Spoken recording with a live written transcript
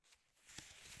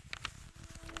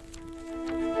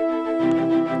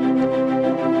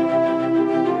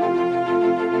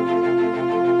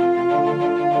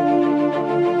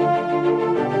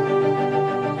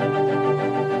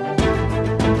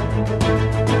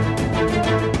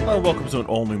Hello, welcome to an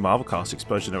all-new Marvelcast,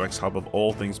 Exposure Network's hub of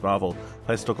all things Marvel.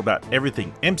 Let's talk about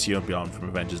everything MCU and beyond, from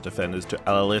Avengers Defenders to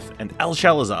Lilith and El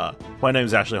Shalazar. My name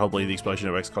is Ashley Hobley, the Explosion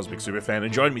Network's cosmic superfan,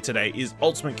 and joining me today is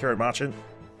Ultimate Kieran Marchant.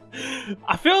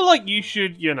 I feel like you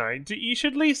should, you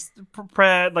should at least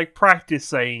practice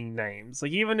saying names.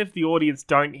 Like, even if the audience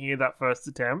don't hear that first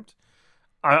attempt,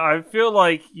 I feel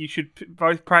like you should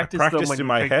both practice them. I practiced when in you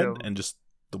my pick head, them. and just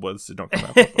the words did not come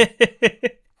out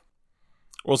properly.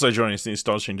 Also joining us in the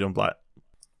astonishing John Blatt.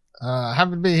 Happy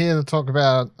to be here to talk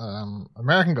about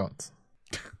American Gods.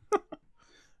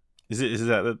 Is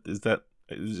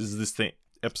this thing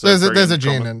episode? There's a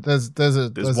gin and there's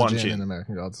one a gin in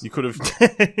American Gods. You could have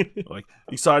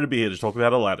excited to be here to talk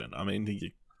about Aladdin. I mean,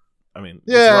 yeah,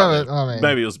 right, but, I mean,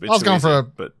 maybe it was a bit. I was going for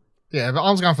but I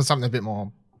was going for something a bit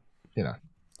more, all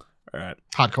right,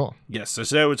 hardcore. Yes. So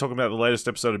today we're talking about the latest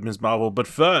episode of Ms. Marvel. But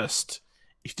first,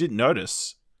 if you didn't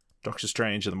notice, Doctor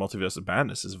Strange and the Multiverse of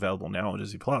Madness is available now on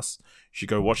Disney Plus. You should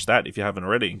go watch that if you haven't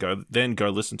already, and go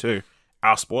listen to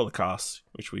our spoiler cast,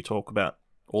 which we talk about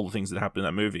all the things that happened in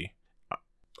that movie.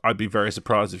 I'd be very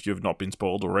surprised if you have not been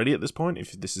spoiled already at this point,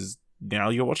 if this is now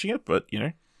you're watching it, but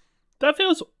That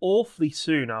feels awfully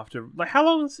soon after. Like, how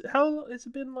long has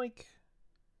it been? Like,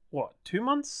 what? 2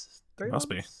 months? 3 months? Must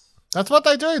be. That's what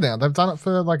they do now. They've done it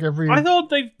for like every. I thought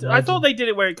they did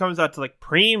it where it comes out to like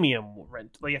premium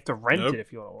rent. Like, you have to rent it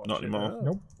if you want to watch not it. anymore. Oh.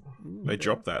 Nope. They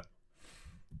dropped that.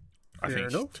 I Fair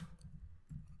think. enough.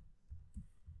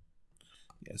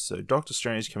 Yeah, so Doctor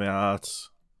Strange came out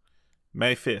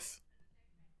May 5th.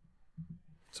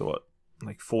 So what?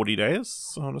 Like 40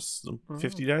 days?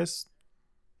 50 days?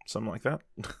 Something like that.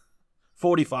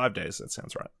 45 days, that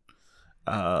sounds right.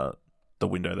 The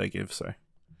window they give, so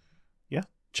yeah,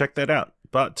 check that out.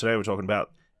 But today we're talking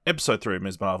about episode 3 of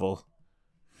Ms. Marvel,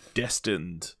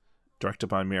 Destined, directed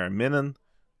by Mira Minnan,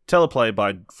 teleplay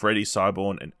by Freddie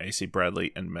Cyborn and AC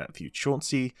Bradley and Matthew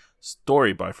Chauncey,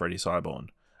 story by Freddie Cyborn.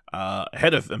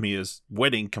 Ahead of Amir's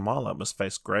wedding, Kamala must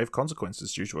face grave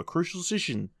consequences due to a crucial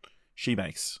decision she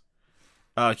makes.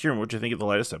 Kieran, what do you think of the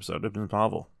latest episode of Ms.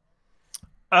 Marvel?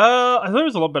 I thought it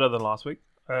was a lot better than last week.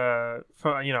 I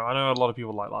know a lot of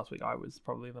people like last week. I was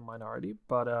probably in the minority,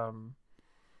 but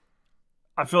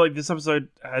I feel like this episode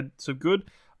had some good.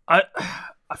 I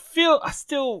feel like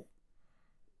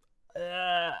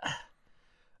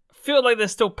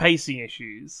there's still pacing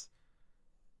issues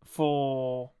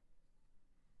for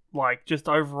like just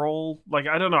overall. Like,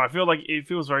 I don't know. I feel like it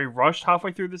feels very rushed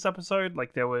halfway through this episode.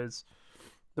 Like, there was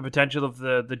the potential of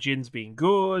the Jinns being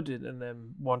good and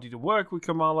them wanting to work with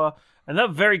Kamala, and that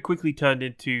very quickly turned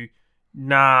into,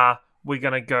 nah, we're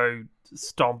gonna go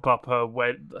stomp up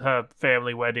her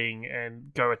family wedding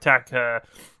and go attack her.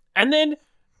 And then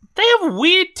they have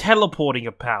weird teleporting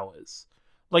of powers,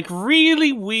 like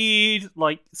really weird,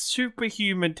 like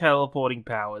superhuman teleporting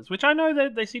powers, which I know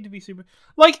that they seem to be super.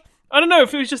 Like, I don't know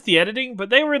if it was just the editing, but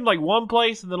they were in like one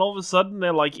place and then all of a sudden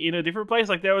they're like in a different place.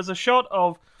 Like, there was a shot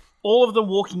of all of them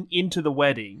walking into the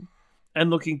wedding and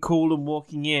looking cool and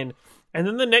walking in. And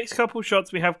then the next couple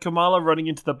shots, we have Kamala running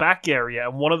into the back area,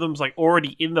 and one of them's like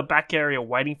already in the back area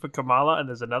waiting for Kamala, and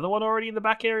there's another one already in the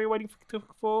back area waiting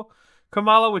for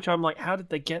Kamala, which I'm like, how did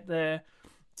they get there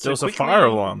so there was quickly? a fire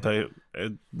alarm.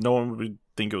 No one would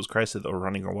think it was crazy that they were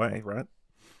running away, right?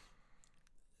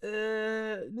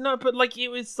 No, but like, it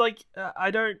was like, I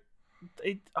don't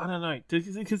know.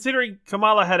 Considering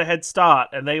Kamala had a head start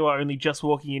and they were only just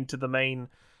walking into the main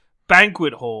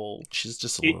banquet hall. She's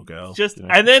just a little girl.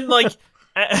 And then like,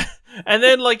 a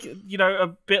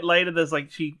bit later, there's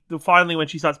like finally when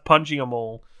she starts punching them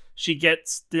all, she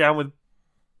gets down with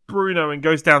Bruno and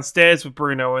goes downstairs with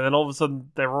Bruno, and then all of a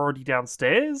sudden they're already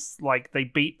downstairs. Like, they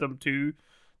beat them to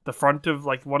the front of,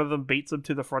 like, one of them beats them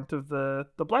to the front of the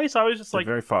place. I was just like,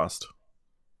 very fast.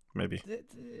 Maybe.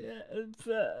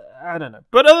 I don't know.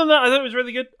 But other than that, I thought it was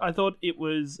really good. I thought it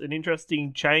was an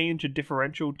interesting change, a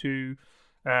differential to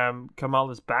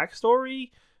Kamala's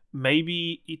backstory.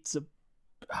 Maybe it's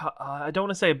I don't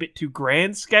want to say a bit too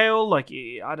grand scale. Like,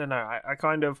 I don't know.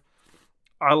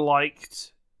 I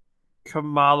liked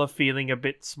Kamala feeling a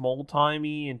bit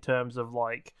small-timey in terms of,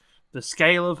 like, the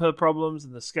scale of her problems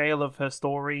and the scale of her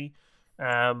story.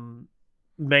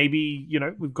 Maybe,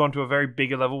 we've gone to a very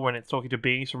bigger level when it's talking to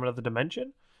beings from another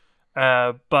dimension.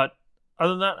 But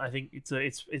other than that, I think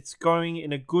it's going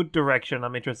in a good direction.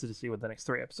 I'm interested to see where the next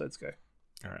 3 episodes go.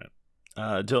 All right.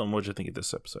 Dylan, what did you think of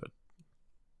this episode?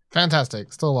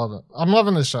 Fantastic. Still love it. I'm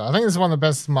loving this show. I think this is one of the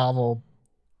best Marvel.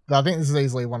 I think this is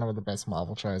easily one of the best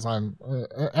Marvel shows. I'm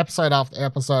episode after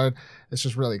episode. It's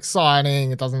just really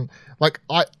exciting. It doesn't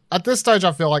at this stage.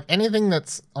 I feel like anything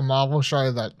that's a Marvel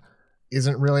show that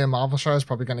isn't really a Marvel show is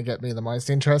probably going to get me the most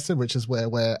interested, which is where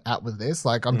we're at with this.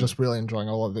 Like, I'm just really enjoying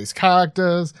all of these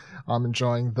characters. I'm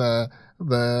enjoying the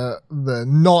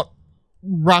not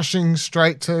rushing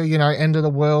straight to, end of the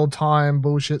world time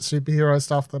bullshit superhero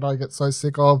stuff that I get so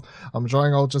sick of. I'm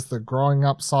enjoying all just the growing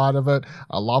up side of it.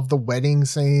 I love the wedding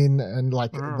scene and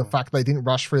like the fact they didn't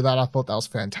rush through that. I thought that was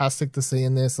fantastic to see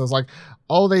in this. There's like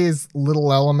all these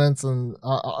little elements, and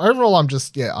overall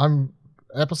I'm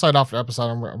episode after episode,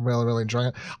 I'm really, really enjoying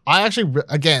it. I actually,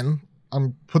 again,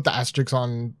 I'm put the asterisks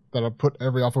on that I put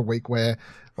every other week where,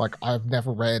 like, I've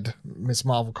never read Miss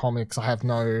Marvel comics. I have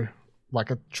no,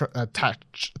 like,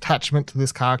 attachment to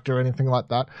this character or anything like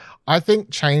that. I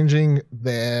think changing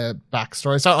their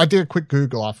backstory. So I did a quick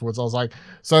Google afterwards. I was like,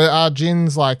 so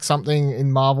Jin's, like, something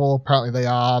in Marvel? Apparently they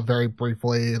are, very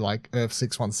briefly, like, Earth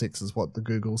 616 is what the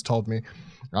Googles told me.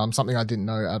 Something I didn't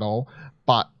know at all.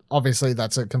 But obviously,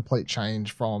 that's a complete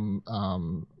change from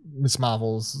Miss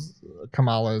Marvel's,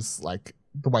 Kamala's, like,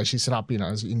 the way she's set up,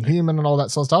 as Inhuman and all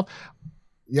that sort of stuff.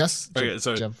 Yes? Okay,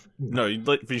 so, no,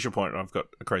 finish your point. I've got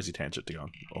a crazy tangent to go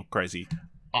on, or crazy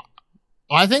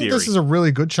I think theory. This is a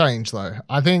really good change, though.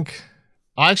 I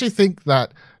actually think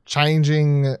that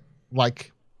changing,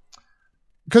 like,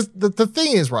 because the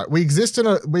thing is, right, we exist in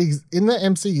the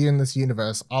MCU, in this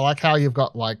universe. I like how you've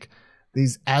got, like,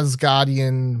 these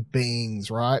Asgardian beings,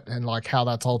 right? And like how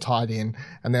that's all tied in.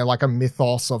 And they're like a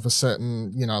mythos of a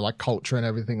certain, like culture and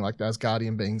everything, like the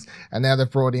Asgardian beings. And now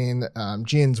they've brought in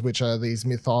Jinns, which are these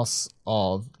mythos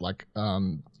of like,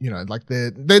 like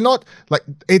they're not like,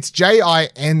 it's Jins,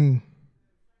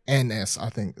 I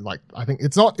think. Like, I think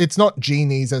it's not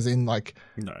genies as in like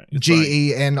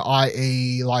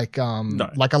GENIE, like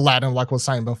like Aladdin, like I was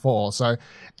saying before. So,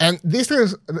 and this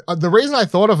is the reason I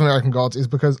thought of American Gods is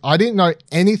because I didn't know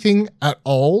anything at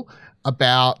all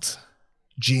about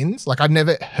Jinns. Like, I'd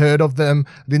never heard of them.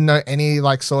 Didn't know any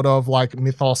like sort of like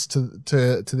mythos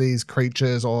to these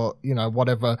creatures or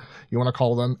whatever you want to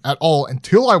call them at all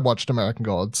until I watched American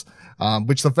Gods.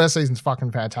 Which the first season's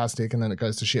fucking fantastic, and then it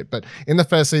goes to shit. But in the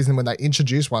first season, when they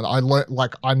introduced one, I learned,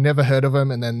 like, I never heard of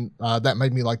him, and then that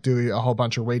made me like do a whole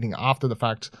bunch of reading after the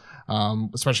fact,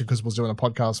 especially because I was doing a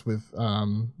podcast with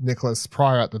Nicholas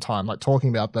Pryor at the time, like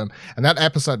talking about them. And that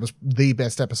episode was the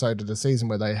best episode of the season,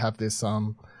 where they have this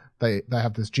they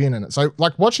have this Jinn in it. So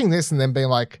like watching this and then being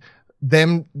like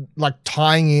them like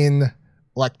tying in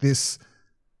like this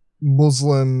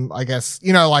Muslim, I guess,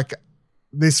 like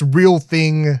this real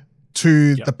thing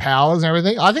to the powers and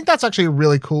everything. I think that's actually a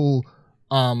really cool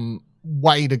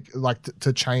way to like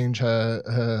to change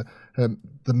her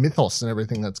the mythos and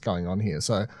everything that's going on here.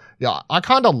 So yeah, I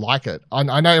kind of like it.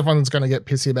 I know everyone's going to get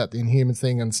pissy about the Inhuman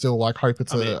thing and still like hope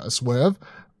it's a swerve.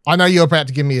 I know you're about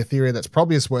to give me a theory that's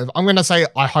probably a swerve. I'm going to say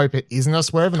I hope it isn't a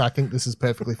swerve, and I think this is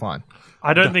perfectly fine.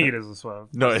 I don't think it is a swerve.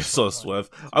 No, it's not a swerve.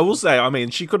 I will say,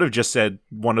 she could have just said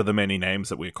one of the many names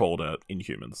that we called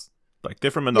Inhumans. Like,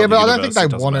 they're from another universe. Yeah, but I don't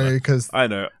think they want to, because I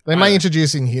know they may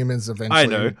introduce Inhumans eventually. I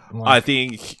know. I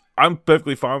think I'm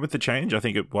perfectly fine with the change. I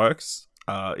think it works.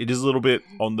 It is a little bit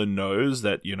on the nose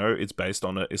that, it's based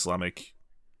on an Islamic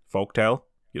folktale.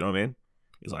 You know what I mean?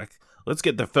 It's like, let's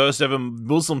get the first ever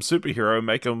Muslim superhero,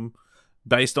 make them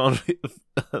based on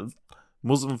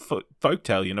Muslim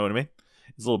folktale. You know what I mean?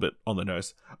 It's a little bit on the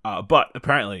nose. But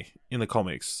apparently, in the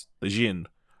comics, the Jinn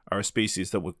are a species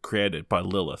that were created by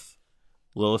Lilith.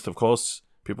 Lilith, of course,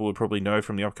 people would probably know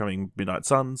from the upcoming Midnight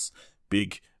Suns,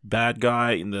 big bad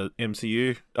guy in the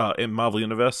MCU, in Marvel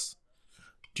Universe.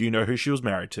 Do you know who she was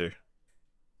married to?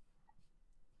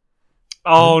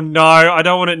 Oh no, I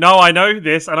don't want to. No, I know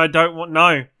this, and I don't want.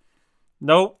 No,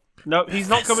 he's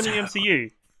not coming to the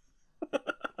MCU.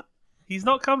 He's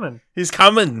not coming. He's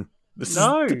coming. This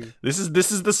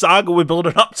is the saga we're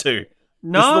building up to.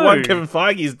 No, this is the one Kevin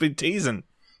Feige's been teasing.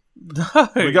 No,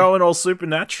 we're going all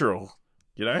supernatural.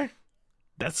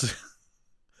 That's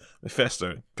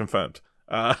Mephisto confirmed.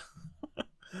 Yeah,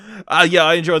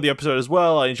 I enjoyed the episode as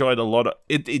well. I enjoyed a lot of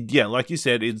it. Yeah, like you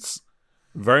said, it's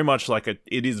very much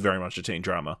it is very much a teen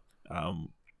drama.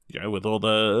 With all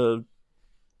the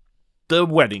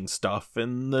wedding stuff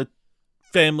and the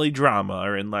family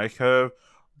drama and like her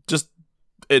just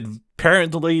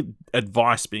parental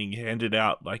advice being handed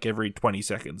out like every 20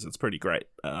 seconds. It's pretty great.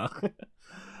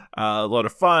 A lot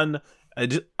of fun.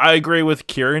 I agree with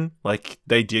Kieran. Like,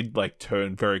 they did like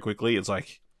turn very quickly. It's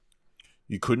like,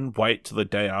 you couldn't wait till the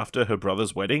day after her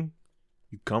brother's wedding.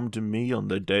 You come to me on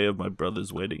the day of my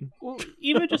brother's wedding. Well,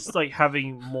 even just like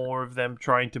having more of them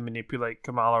trying to manipulate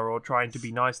Kamala or trying to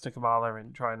be nice to Kamala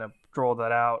and trying to draw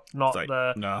that out. Not like,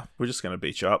 the nah, we're just gonna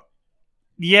beat you up.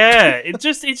 Yeah, it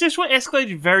just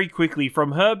escalated very quickly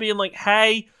from her being like,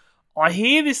 "Hey, I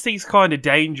hear this thing's kind of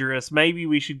dangerous. Maybe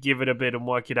we should give it a bit and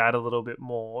work it out a little bit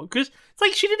more. Because it's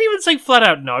like she didn't even say flat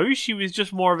out no. She was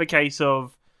just more of a case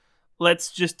of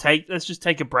let's just take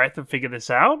a breath and figure this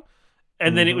out.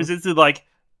 And then it was into like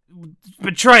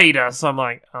betrayed us. I'm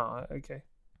like, oh, okay.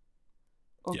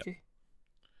 Yep.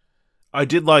 I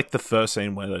did like the first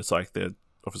scene where it's like they're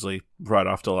obviously right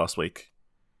after last week,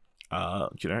 in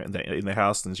the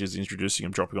house, and she's introducing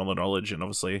him, dropping all the knowledge, and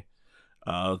obviously,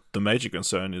 the major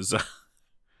concern is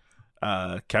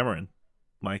Cameron.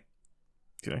 Like,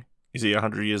 is he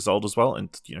 100 years old as well? And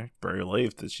very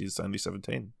relieved that she's only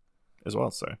 17 as well.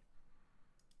 So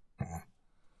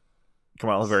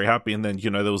Kamala very happy, and then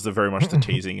there was very much the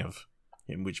teasing of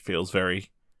him, which feels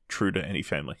very true to any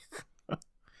family.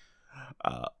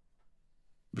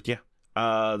 But yeah,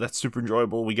 that's super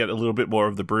enjoyable. We get a little bit more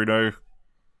of the Bruno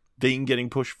thing getting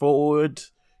pushed forward.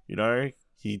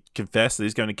 He confessed that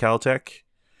he's going to Caltech.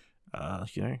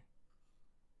 He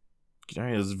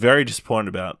was very disappointed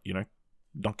about,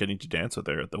 not getting to dance with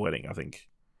her at the wedding, I think.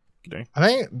 I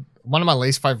think one of my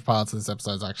least favorite parts of this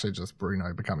episode is actually just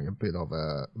Bruno becoming a bit of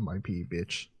a mopey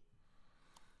bitch.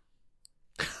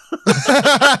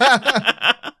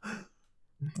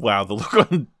 Wow, the look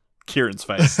on Kieran's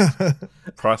face.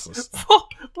 Priceless. What?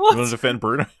 You want to defend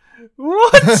Bruno?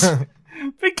 What?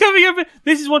 Becoming a bit...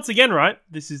 This is once again, right?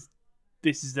 This is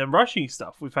them rushing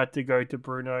stuff. We've had to go to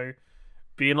Bruno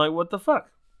being like, what the fuck?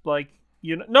 Like,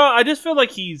 No, I just feel like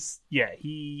he's... Yeah,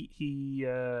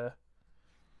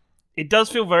 it does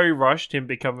feel very rushed, him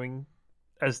becoming,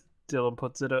 as Dylan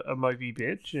puts it, a mopey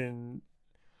bitch. And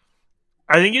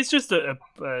I think it's just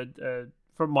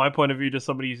from my point of view, just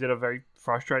somebody who's in a very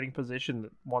frustrating position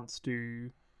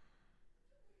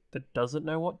that doesn't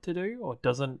know what to do, or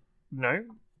doesn't know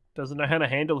how to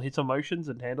handle his emotions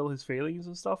and handle his feelings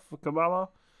and stuff for Kamala.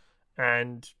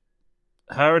 And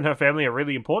her and her family are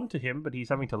really important to him, but he's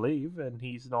having to leave, and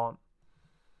he's not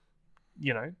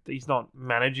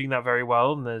managing that very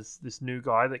well. And there's this new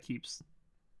guy that keeps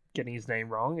getting his name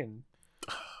wrong and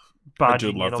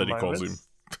barging in on moments. I do love that he calls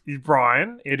him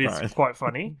Brian. It is Brian. Quite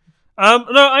funny. No,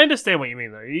 I understand what you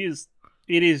mean though.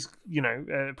 It is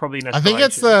probably an escalation.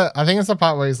 I think it's the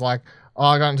part where he's like, oh,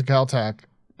 I got into Caltech,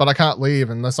 but I can't leave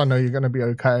unless I know you're going to be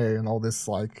okay, and all this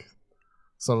like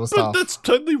sort of stuff. But that's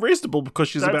totally reasonable because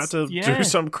she's about to do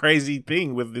some crazy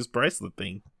thing with this bracelet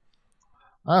thing.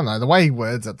 I don't know. The way he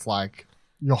words it's like,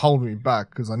 you're holding me back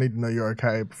because I need to know you're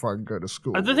okay before I can go to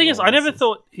school. The thing is, I never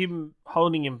thought him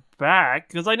holding him back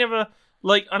because I never...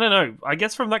 Like, I don't know. I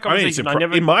guess from that conversation, I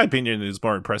never... In my opinion, it's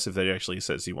more impressive that he actually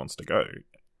says he wants to go.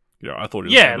 I thought it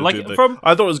was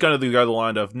I thought it was going to go the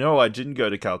line of, no, I didn't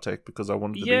go to Caltech because I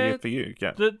wanted to be here for you.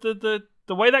 Yeah. The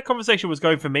way that conversation was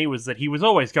going for me was that he was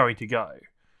always going to go.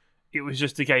 It was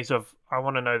just a case of, I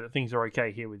want to know that things are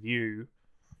okay here with you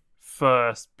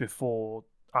first before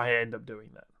I end up doing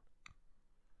that.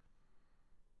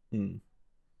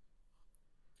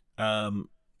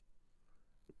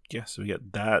 Yeah, so we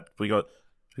get that. We got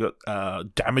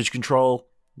damage control,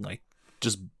 like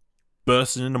just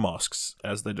bursting into mosques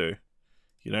as they do,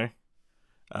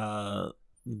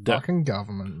 Fucking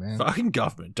government, man. Fucking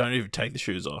government. Don't even take the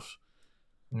shoes off.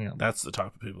 Yeah, that's the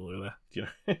type of people who are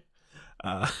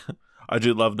there. I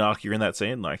do love Nakia in that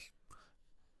scene, like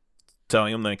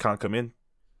telling them they can't come in.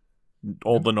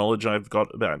 All the knowledge I've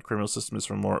got about criminal system is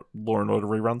from Law and Order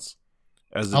reruns.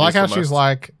 I like how she's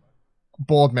like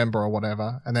board member or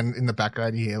whatever, and then in the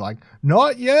background you hear like,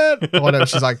 not yet, or whatever.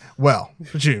 She's like, well,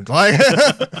 presumed. Like,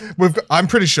 I'm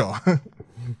pretty sure.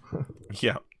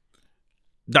 Yeah,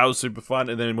 that was super fun.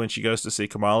 And then when she goes to see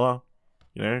Kamala,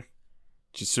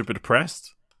 she's super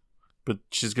depressed, but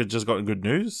she's just gotten good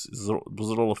news.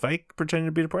 Was it all a fake pretending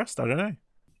to be depressed? I don't know.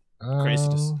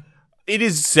 Craziness. It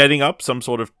is setting up some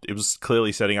sort of... It was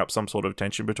clearly setting up some sort of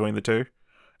tension between the two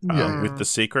with the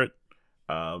secret.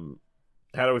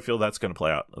 How do we feel that's going to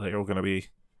play out? Are they all going to be...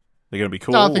 They're going to be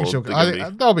cool? No, I think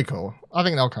they'll be cool. I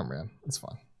think they'll come around. It's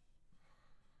fine.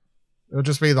 It'll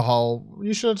just be the whole,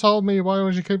 you should have told me, why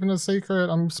was you keeping it a secret?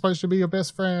 I'm supposed to be your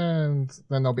best friend.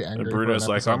 Then they'll be angry. And Bruno's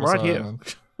like, I'm right here.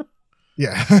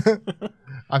 Yeah.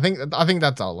 I think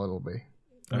that's all it'll be.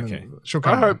 Okay. She'll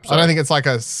come. I hope so. I don't think it's like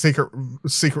a secret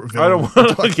villain. I don't want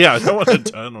I don't want to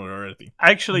turn on her or anything.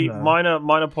 Actually,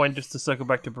 minor point just to circle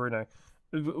back to Bruno.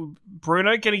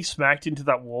 Bruno getting smacked into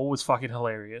that wall was fucking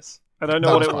hilarious. I don't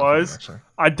know what it was.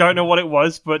 I don't know what it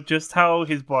was, but just how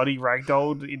his body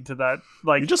ragdolled into that,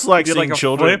 like, you just like seeing like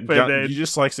children. You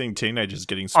just like seeing teenagers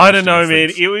getting smashed. I don't know, man.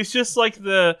 It was just like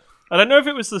I don't know if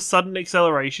it was the sudden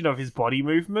acceleration of his body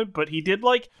movement, but he did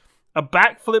like a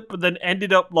backflip, but then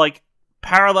ended up like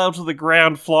parallel to the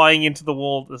ground, flying into the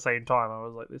wall at the same time. I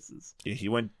was like, this is... Yeah, he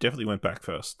definitely went back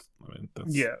first. I mean,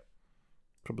 that's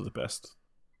probably the best.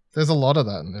 There's a lot of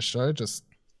that in this show, just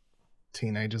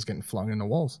teenagers getting flung into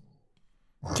walls.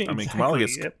 I mean, Kamala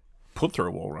gets put through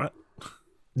a wall, right?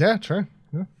 Yeah, true.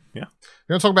 Yeah. Yeah.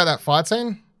 You want to talk about that fight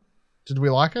scene? Did we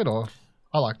like it, or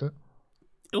I liked it?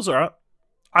 It was alright.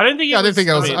 I don't think. I don't think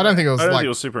it was. I don't think it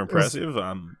was super impressive.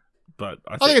 But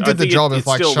I think it did the job of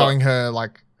like showing got... her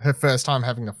like her first time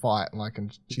having to fight,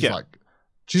 and she's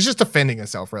she's just defending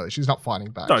herself. Really, she's not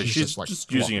fighting back. No, she's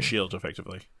just using a shield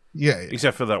effectively. Yeah,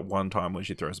 except for that one time when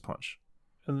she throws a punch.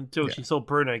 And until she saw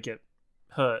Bruno get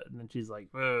hurt, and then she's like,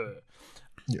 ugh.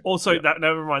 Yeah. Also, that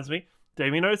reminds me.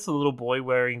 Damien noticed the little boy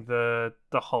wearing the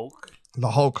Hulk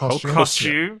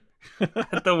costume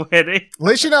at the wedding. At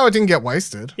least you know it didn't get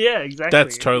wasted. Yeah, exactly.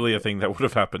 That's totally a thing that would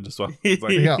have happened as well.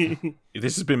 Like,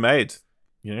 this has been made,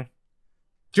 you know.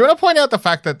 Do you want to point out the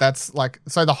fact that that's like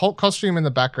so the Hulk costume in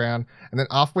the background, and then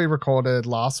after we recorded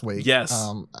last week,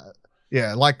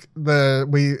 yeah, like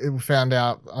we found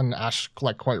out, and Ash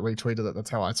like quote retweeted it. That's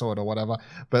how I saw it or whatever.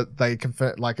 But they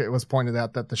confirmed, like it was pointed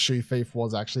out that the shoe thief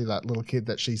was actually that little kid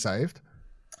that she saved.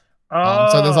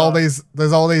 So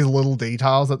there's all these little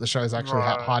details that the show's actually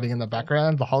hiding in the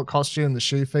background. The Hulk costume, the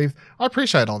shoe thief. I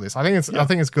appreciate all this. I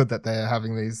think it's good that they're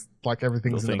having these like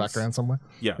everything's in the background somewhere.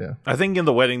 Yeah. I think in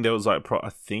the wedding there was like I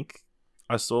think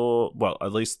I saw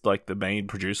at least like the main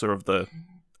producer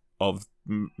of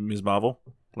Ms. Marvel.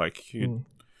 Like,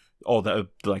 or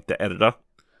the editor.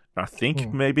 I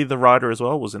think maybe the writer as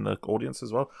well was in the audience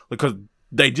as well, because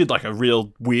they did like a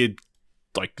real weird,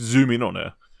 like zoom in on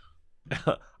her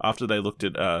after they looked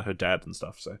at her dad and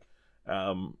stuff. So,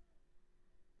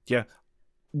 yeah.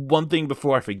 One thing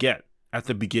before I forget, at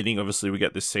the beginning, obviously we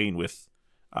get this scene with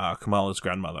Kamala's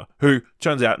grandmother, who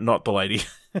turns out not the lady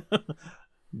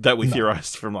that we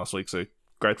theorized from last week. So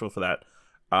grateful for that.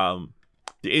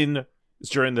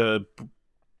 During the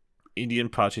Indian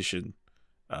partition,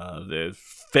 they've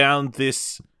found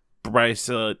this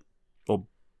bracelet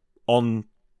on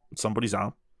somebody's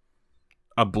arm,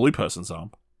 a blue person's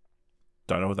arm.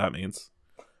 Don't know what that means.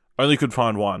 Only could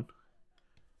find one.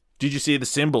 Did you see the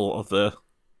symbol of the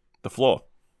floor?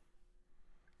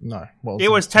 No.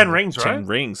 It was 10 rings, right? 10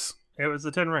 rings. It was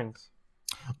the 10 rings.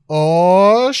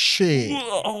 Oh shit!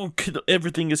 Oh,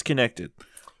 everything is connected.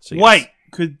 So, wait,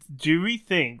 do we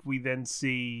think we then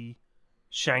see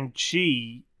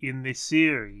Shang-Chi in this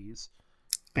series?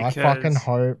 Because, I fucking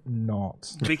hope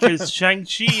not. Because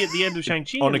Shang-Chi, at the end of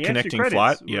Shang-Chi, on a connecting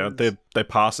flight, they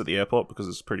pass at the airport because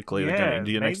it's pretty clear they're going to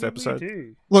India next episode.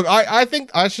 Look, I think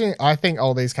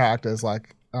all these characters,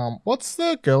 like, what's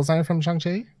the girl's name from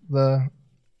Shang-Chi?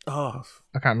 I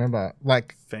can't remember.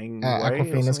 Like, Feng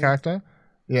Awkwafina's character.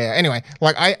 Yeah. Anyway,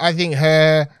 like, I think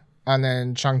her and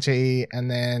then Shang-Chi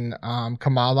and then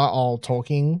Kamala all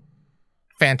talking.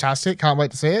 Fantastic. Can't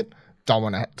wait to see it. Don't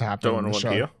want it to happen. Don't want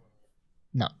to hear.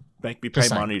 No. Make me pay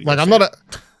money. Like, I'm not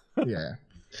yeah.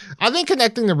 I think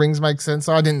connecting the rings makes sense.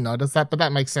 So I didn't notice that, but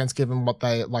that makes sense given what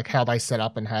they, like, how they set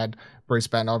up and had Bruce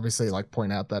Banner obviously, like,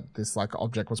 point out that this, like,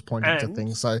 object was pointing to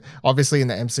things. So obviously in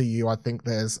the MCU, I think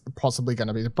there's possibly going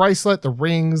to be the bracelet, the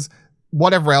rings,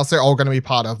 whatever else. They're all going to be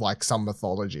part of, like, some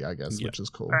mythology, I guess, which is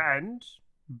cool. And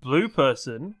blue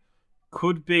person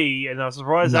could be, and I'm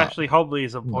surprised Ashley Hobley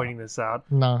isn't pointing this out,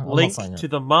 linked to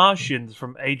the Martians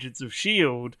from Agents of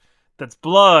S.H.I.E.L.D. That's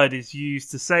blood is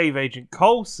used to save Agent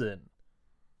Coulson.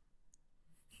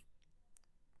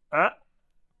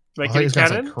 Making it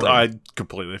canon? I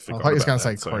completely forgot. I thought he was going to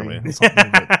say Kree.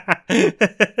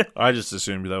 I just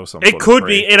assumed there was some. It could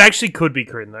be. It actually could be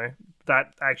Kryn though.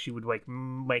 That actually would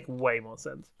make way more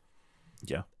sense.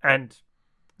 Yeah, and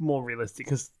more realistic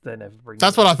because they never bring.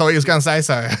 That's what I thought he was going to say.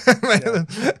 So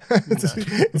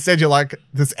instead, you're like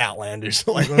this outlandish.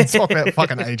 Like, let's talk about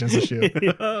fucking Agents of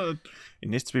S.H.I.E.L.D. It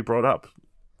needs to be brought up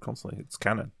constantly. It's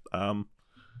canon.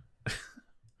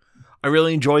 I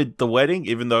really enjoyed the wedding,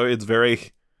 even though it's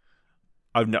very.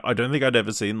 I don't think I'd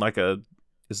ever seen like a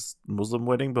Muslim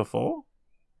wedding before.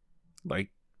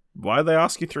 Like, why do they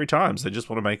ask you 3 times? They just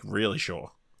want to make really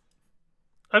sure.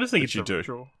 I just think it's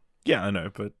sure. Yeah, I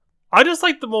know, but I just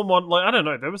like the more modern. Like, I don't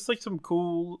know. There was like some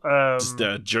cool. Just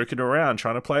joking around,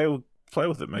 trying to play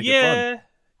with it, make it fun.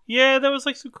 Yeah, there was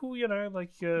like some cool,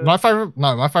 like. My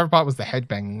favorite part was the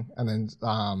headbanging, and then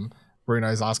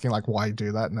Bruno's asking like why you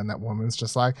do that, and then that woman's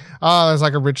just like, oh, there's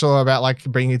like a ritual about like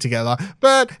bringing you together,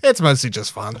 but it's mostly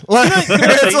just fun.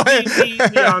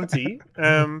 The auntie.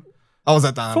 I was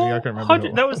at the auntie. I can't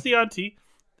remember. That was the auntie.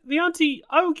 The auntie,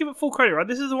 I will give it full credit, right?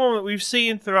 This is the one that we've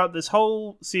seen throughout this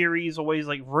whole series, always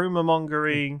like rumor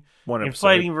mongering,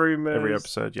 inflating rumors. Every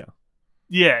episode, yeah.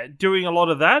 doing a lot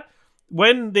of that.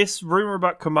 When this rumor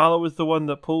about Kamala was the one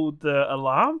that pulled the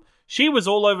alarm, she was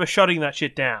all over shutting that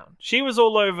shit down. She was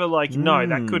all over like, no,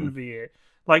 that couldn't be it.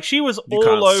 Like she was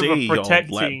all over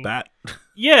protecting.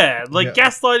 Yeah, like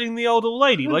gaslighting the old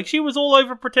lady. Like she was all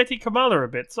over protecting Kamala a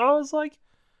bit. So I was like,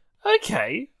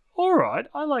 okay, all right,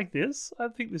 I like this. I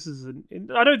think this is.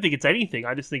 I don't think it's anything.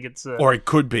 I just think it's. Or it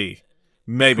could be.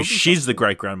 Maybe she's the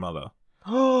great grandmother.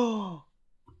 Oh,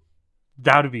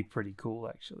 that would be pretty cool,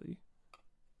 actually.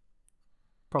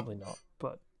 Probably not,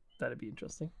 but that'd be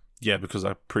interesting. Yeah, because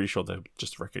I'm pretty sure they'll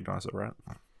just recognize it, right?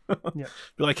 Yeah.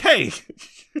 Be like, hey,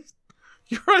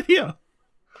 you're right here.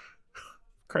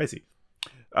 Crazy.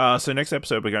 So next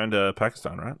episode, we're going to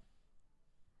Pakistan, right?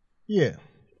 Yeah.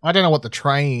 I don't know what the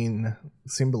train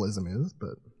symbolism is,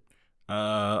 but...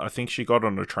 I think she got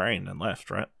on a train and left,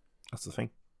 right? That's the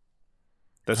thing.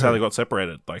 That's how they got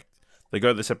separated. Like, they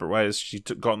go their separate ways. She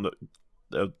got on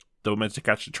they were meant to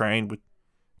catch the train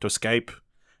to escape,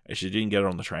 and she didn't get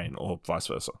on the train, or vice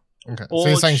versa. Okay, so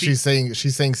you're saying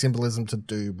she's seeing symbolism to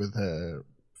do with her,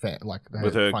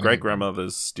 with her great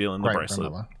grandmother's stealing the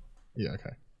bracelet. Yeah,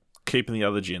 okay. Keeping the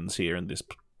other jinns here in this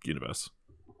universe.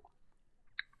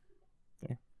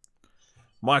 Okay.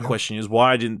 My question is,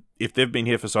 if they've been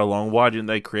here for so long, why didn't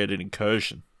they create an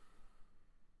incursion?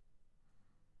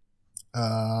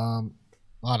 I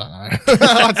don't know.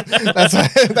 that's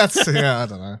I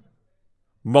don't know.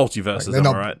 Multiverses, am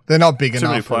I right? They're not big enough. Too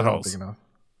many plot holes.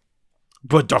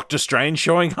 But Doctor Strange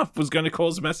showing up was going to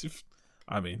cause massive...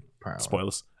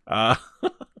 spoilers.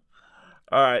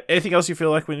 Alright, anything else you feel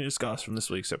like we need to discuss from this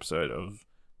week's episode of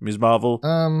Ms. Marvel?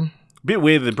 Bit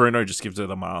weird that Bruno just gives her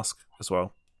the mask as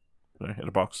well. In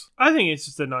a box. I think it's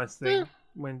just a nice thing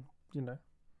when, it's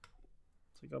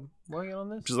like I'm working on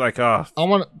this. She's like,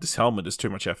 this helmet is too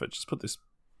much effort. Just put this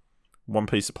one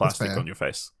piece of plastic on your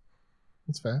face.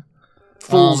 That's fair.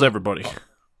 Fools everybody. I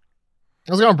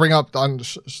was going to bring up...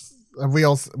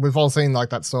 we've all seen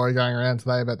like that story going around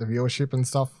today about the viewership and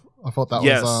stuff. I thought that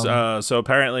was... so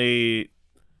apparently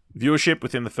viewership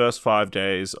within the first 5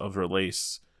 days of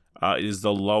release is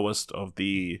the lowest of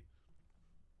the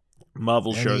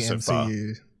Marvel shows so far.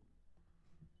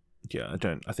 Yeah,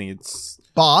 I think it's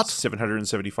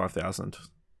 775,000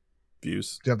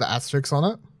 views. Do you have the asterisks on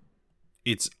it?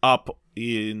 It's up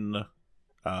in...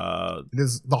 it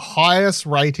is the highest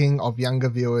rating of younger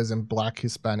viewers in Black,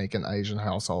 Hispanic, and Asian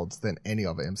households than any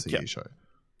other MCU show.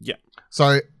 Yeah.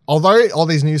 So, although all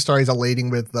these news stories are leading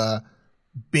with the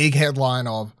big headline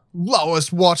of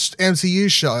lowest watched MCU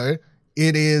show,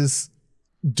 it is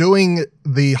doing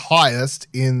the highest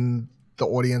in the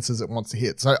audiences it wants to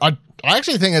hit. So, I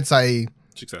actually think it's a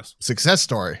success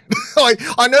story. Like,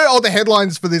 I know all the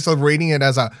headlines for this are reading it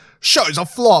as a show's a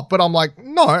flop, but I'm like,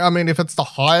 no, I mean, if it's the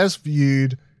highest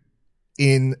viewed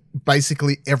in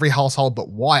basically every household but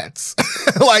Wyatt's,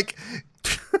 like,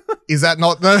 is that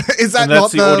not the, is that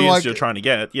not the audience like, you're trying to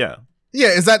get? Yeah. Yeah.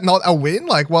 Is that not a win?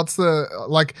 Like, what's the,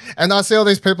 like, and I see all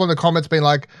these people in the comments being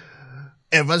like,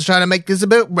 everyone's trying to make this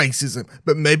about racism,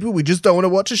 but maybe we just don't want to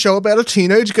watch a show about a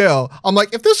teenage girl. I'm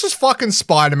like, if this was fucking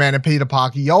Spider-Man and Peter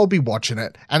Parker, y'all be watching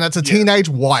it. And that's a teenage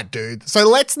white dude. So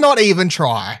let's not even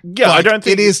try. Yeah, like, I don't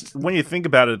think it is. When you think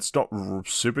about it, it's not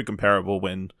super comparable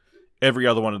when every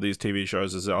other one of these TV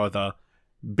shows has either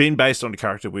been based on a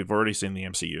character we've already seen in the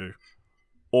MCU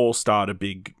or starred a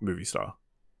big movie star.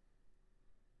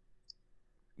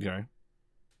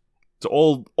 So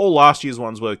all last year's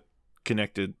ones were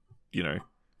connected,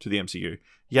 to the MCU.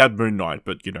 You had Moon Knight,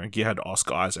 but, you had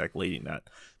Oscar Isaac leading that.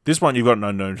 This one, you've got an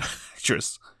unknown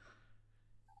actress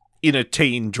in a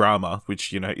teen drama,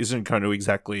 which, isn't going to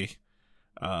exactly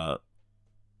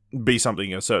be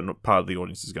something a certain part of the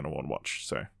audience is going to want to watch.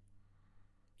 So,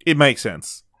 it makes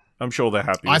sense. I'm sure they're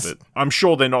happy with it. I'm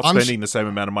sure they're not spending the same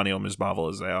amount of money on Ms. Marvel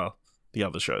as they are the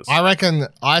other shows.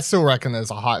 I still reckon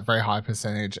there's a very high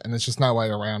percentage, and there's just no way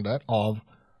around it, of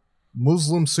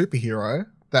Muslim superhero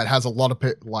that has a lot of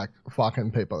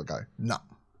fucking people that go, nah,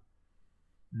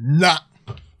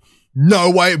 no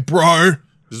way, bro.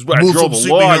 This is where I draw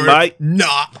the line, mate.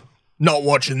 Nah, not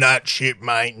watching that shit,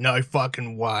 mate. No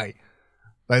fucking way.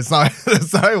 There's no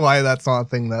way that's not a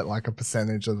thing that like a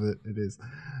percentage of it is,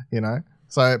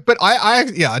 So, but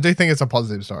I do think it's a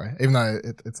positive story, even though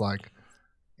it's like,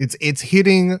 it's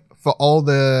hitting for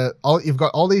you've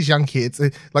got all these young kids.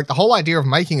 Like the whole idea of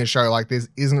making a show like this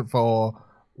isn't for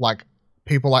like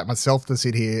people like myself to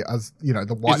sit here as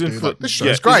the white dude. Like, this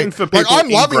show's great. For like I'm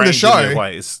loving the show.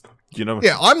 You know,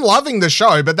 Yeah, I'm loving the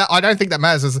show, but I don't think that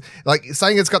matters. It's like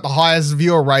saying it's got the highest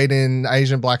viewer rate in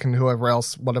Asian, Black, and whatever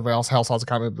else households. I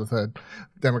can't remember the third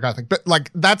demographic, but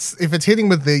like that's if it's hitting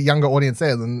with the younger audience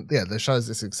there, then yeah, the show's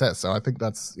a success. So I think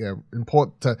that's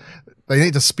important to. They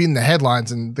need to spin the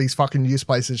headlines, and these fucking news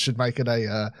places should make it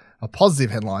a positive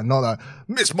headline, not a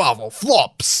Miss Marvel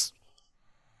flops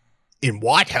in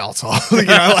White household.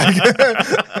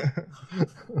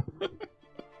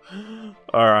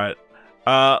 All right.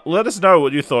 Let us know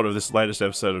what you thought of this latest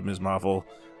episode of Ms. Marvel.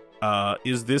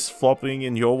 Is this flopping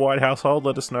in your white household?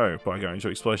 Let us know by going to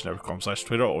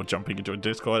explosion.com/Twitter or jumping into a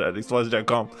Discord at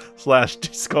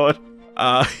explosion.com/Discord.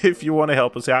 If you want to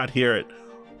help us out here at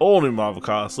All New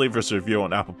Marvelcast, leave us a review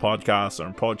on Apple Podcasts or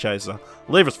on Podchaser.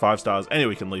 Leave us 5 stars.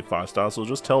 Anywhere you can leave 5 stars. Or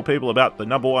just tell people about the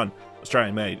 #1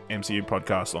 Australian-made MCU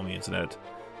podcast on the internet.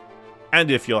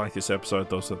 And if you like this episode,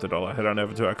 those with the dollar, head on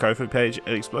over to our Ko-fi page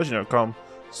at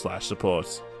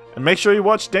explosion.com/support. And make sure you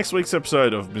watch next week's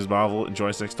episode of Ms. Marvel and join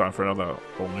us next time for another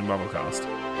All New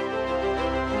Marvelcast.